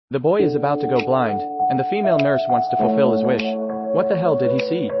The boy is about to go blind, and the female nurse wants to fulfill his wish. What the hell did he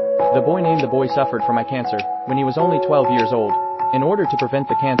see? The boy named the boy suffered from eye cancer when he was only 12 years old. In order to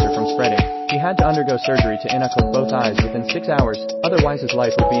prevent the cancer from spreading, he had to undergo surgery to inoculate both eyes within 6 hours, otherwise his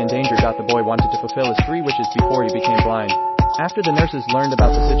life would be in danger. The boy wanted to fulfill his 3 wishes before he became blind. After the nurses learned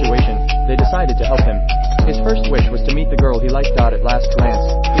about the situation, they decided to help him. His first wish was to meet the girl he liked. At last glance,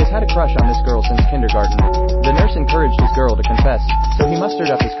 he has had a crush on this girl since kindergarten. The nurse encouraged his girl to confess, so he mustered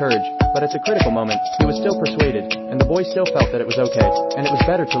up his courage, but at the critical moment, he was still persuaded, and the boy still felt that it was okay, and it was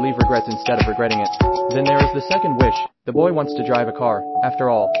better to leave regrets instead of regretting it. Then there is the second wish. The boy wants to drive a car. After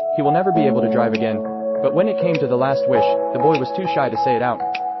all, he will never be able to drive again. But when it came to the last wish, the boy was too shy to say it out.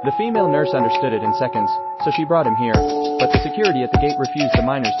 The female nurse understood it in seconds, so she brought him here. But the security at the gate refused the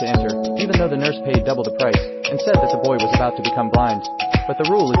minors to enter, even though the nurse paid double the price, and said that the boy was about to become blind. But the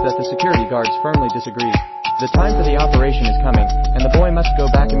rule is that the security guards firmly disagreed. The time for the operation is coming, and the boy must go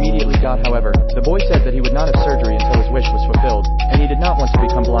back immediately. However, the boy said that he would not have surgery until his wish was fulfilled, and he did not want to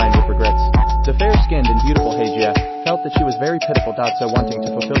become blind with regrets. The fair-skinned and beautiful Hajia felt that she was very pitiful. So wanting to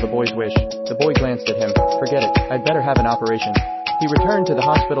fulfill the boy's wish, the boy glanced at him. Forget it, I'd better have an operation. He returned to the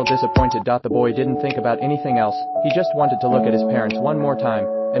hospital disappointed. The boy didn't think about anything else, he just wanted to look at his parents one more time,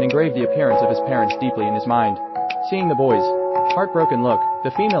 and engrave the appearance of his parents deeply in his mind. Seeing the boy's heartbroken look,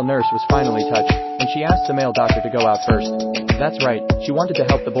 the female nurse was finally touched, and she asked the male doctor to go out first. That's right, she wanted to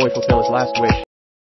help the boy fulfill his last wish.